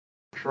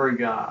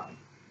Trugaurd.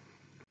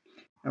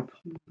 Our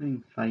problem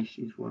being faced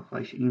is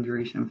workplace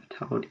injuries and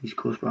fatalities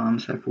caused by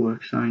unsafe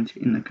work zones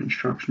in the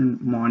construction,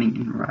 mining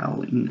and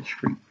rail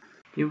industry.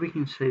 Here we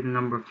can see the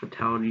number of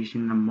fatalities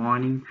in the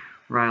mining,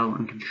 rail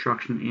and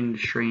construction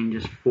industry in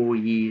just 4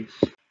 years.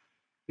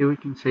 Here we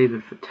can see the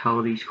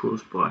fatalities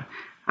caused by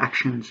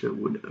actions that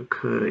would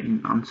occur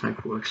in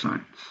unsafe work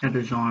zones. A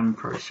design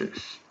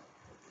process.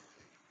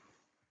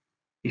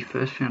 We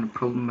first found a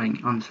problem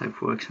being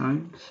unsafe work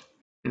zones.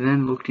 We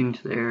then looked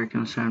into the area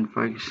concerned,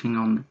 focusing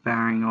on the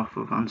barring off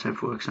of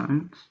unsafe work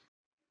zones.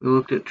 We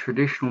looked at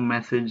traditional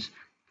methods,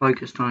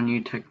 focused on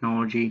new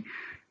technology,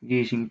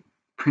 using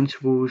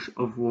principles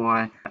of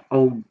why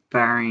old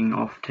barring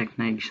off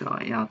techniques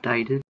are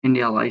outdated, and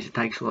our laser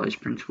takes all those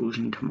principles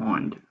into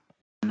mind.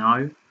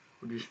 No,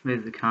 we'll just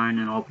move the cone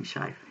and I'll be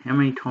safe. How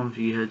many times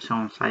have you heard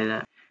someone say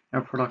that?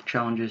 Our product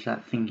challenges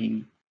that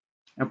thinking.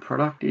 Our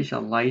product is a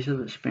laser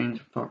that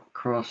spans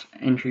across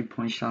entry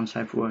points to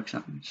unsafe work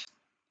zones.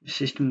 The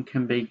system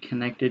can be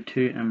connected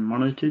to and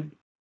monitored.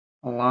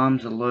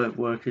 Alarms alert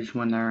workers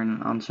when they're in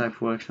an unsafe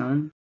work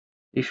zone.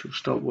 This will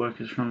stop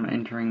workers from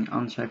entering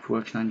unsafe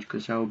work zones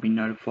because they will be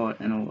notified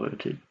and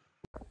alerted.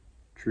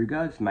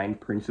 Trugaurd's main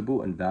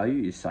principle and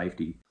value is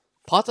safety.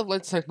 Parts of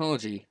laser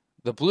technology.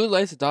 The blue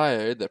laser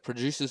diode that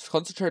produces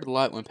concentrated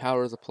light when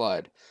power is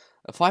applied.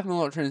 A 5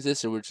 mW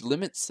transistor which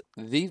limits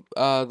the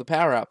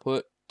power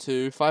output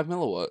to 5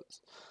 milliwatts.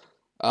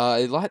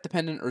 A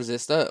light-dependent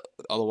resistor,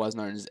 otherwise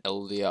known as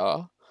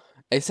LDR.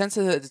 A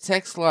sensor that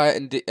detects light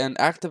and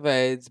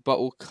activates,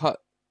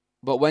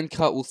 but when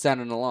cut will sound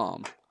an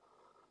alarm.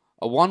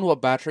 A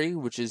 1-watt battery,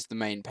 which is the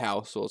main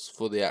power source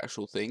for the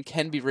actual thing,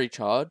 can be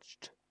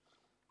recharged.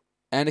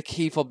 And a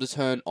key fob to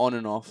turn on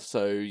and off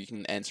so you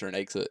can enter and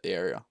exit the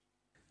area.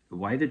 The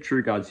way the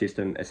Trugaurd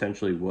system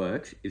essentially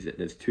works is that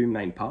there's two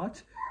main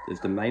parts. There's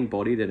the main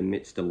body that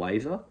emits the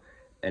laser,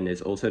 and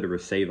there's also the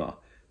receiver.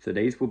 So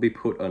these will be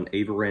put on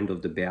either end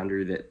of the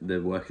boundary that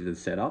the workers have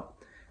set up.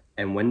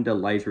 And when the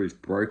laser is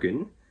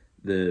broken,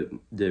 the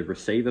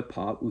receiver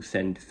part will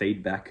send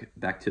feedback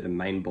back to the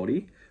main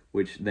body,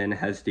 which then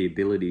has the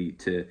ability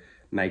to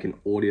make an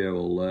audio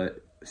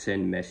alert,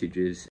 send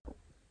messages.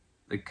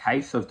 The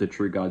case of the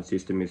Trugaurd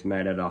system is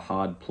made out of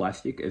hard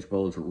plastic as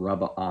well as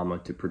rubber armor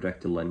to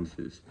protect the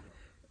lenses.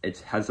 It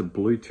has a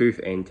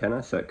Bluetooth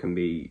antenna so it can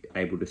be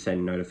able to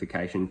send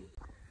notifications.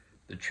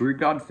 The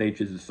Trugaurd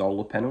features a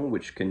solar panel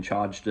which can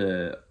charge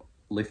the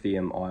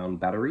lithium-ion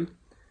battery,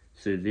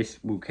 so this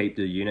will keep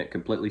the unit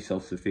completely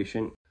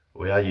self-sufficient.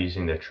 We are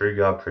using the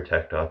Trugaurd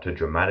protector to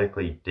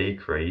dramatically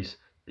decrease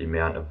the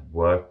amount of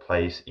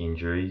workplace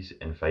injuries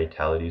and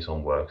fatalities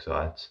on work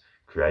sites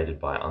created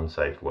by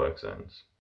unsafe work zones.